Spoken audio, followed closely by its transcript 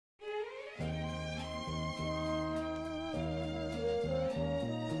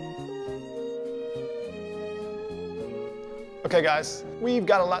Okay guys, we've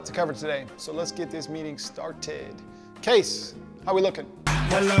got a lot to cover today, so let's get this meeting started. Case, how we looking?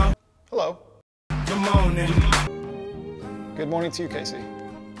 Hello. Hello. Good morning. Good morning to you, Casey.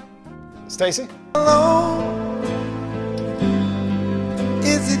 Stacy? Hello.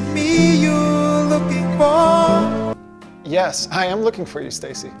 Is it me you're looking for? Yes, I am looking for you,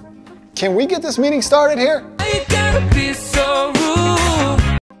 Stacy. Can we get this meeting started here? You gotta be so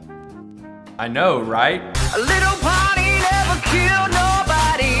rude. I know, right? A little party never killed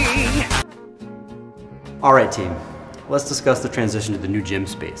nobody. All right, team. Let's discuss the transition to the new gym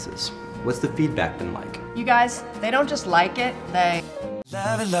spaces. What's the feedback been like? You guys, they don't just like it, they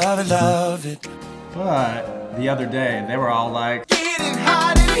Love it, love it, love it. But the other day, they were all like, Getting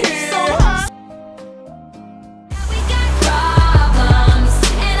hot in here. So hot. We got problems,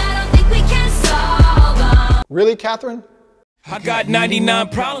 and I don't think we can solve them. Really, Catherine? I got 99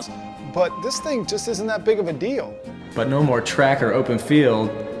 problems. But this thing just isn't that big of a deal. but no more track or open field.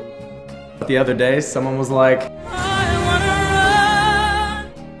 The other day, someone was like,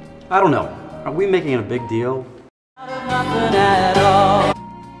 I don't know. Are we making it a big deal? Out of nothing at all.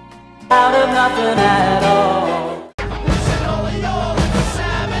 Out of nothing at all. Listen, all of y'all, it's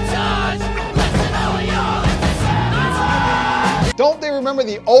sabotage. Listen, all of y'all, it's sabotage. Don't they remember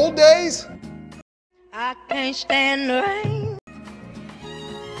the old days? I can't stand the rain.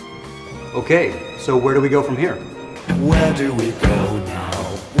 Okay, so where do we go from here? Where do we go now?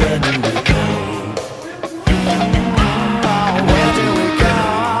 Where do we go? Where do we go?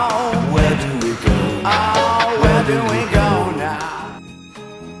 Where do we go? Where do we go now?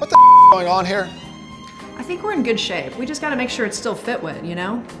 What the going on here? I think we're in good shape. We just gotta make sure it's still Fitwit, you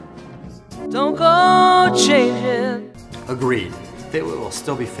know? Don't go change it. Agreed. Fitwit will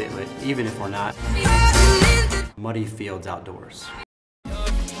still be Fitwit, even if we're not muddy fields outdoors.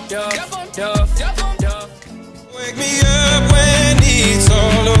 Wake me up when it's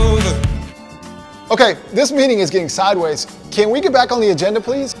all over. Okay, this meeting is getting sideways. Can we get back on the agenda,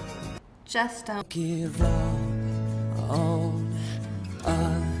 please? Just don't. Give up on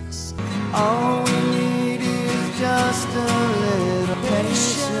us. All we need is just a little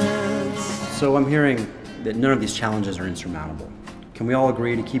patience. So I'm hearing that none of these challenges are insurmountable. Can we all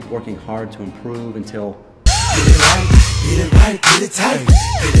agree to keep working hard to improve until... Get it right, get it right, get it tight.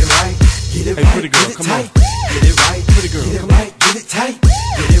 Get it right, get it right, pretty girl, get it come tight. on. Get it right, pretty girl, get it right, get it tight.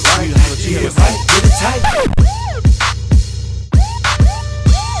 Get it right, get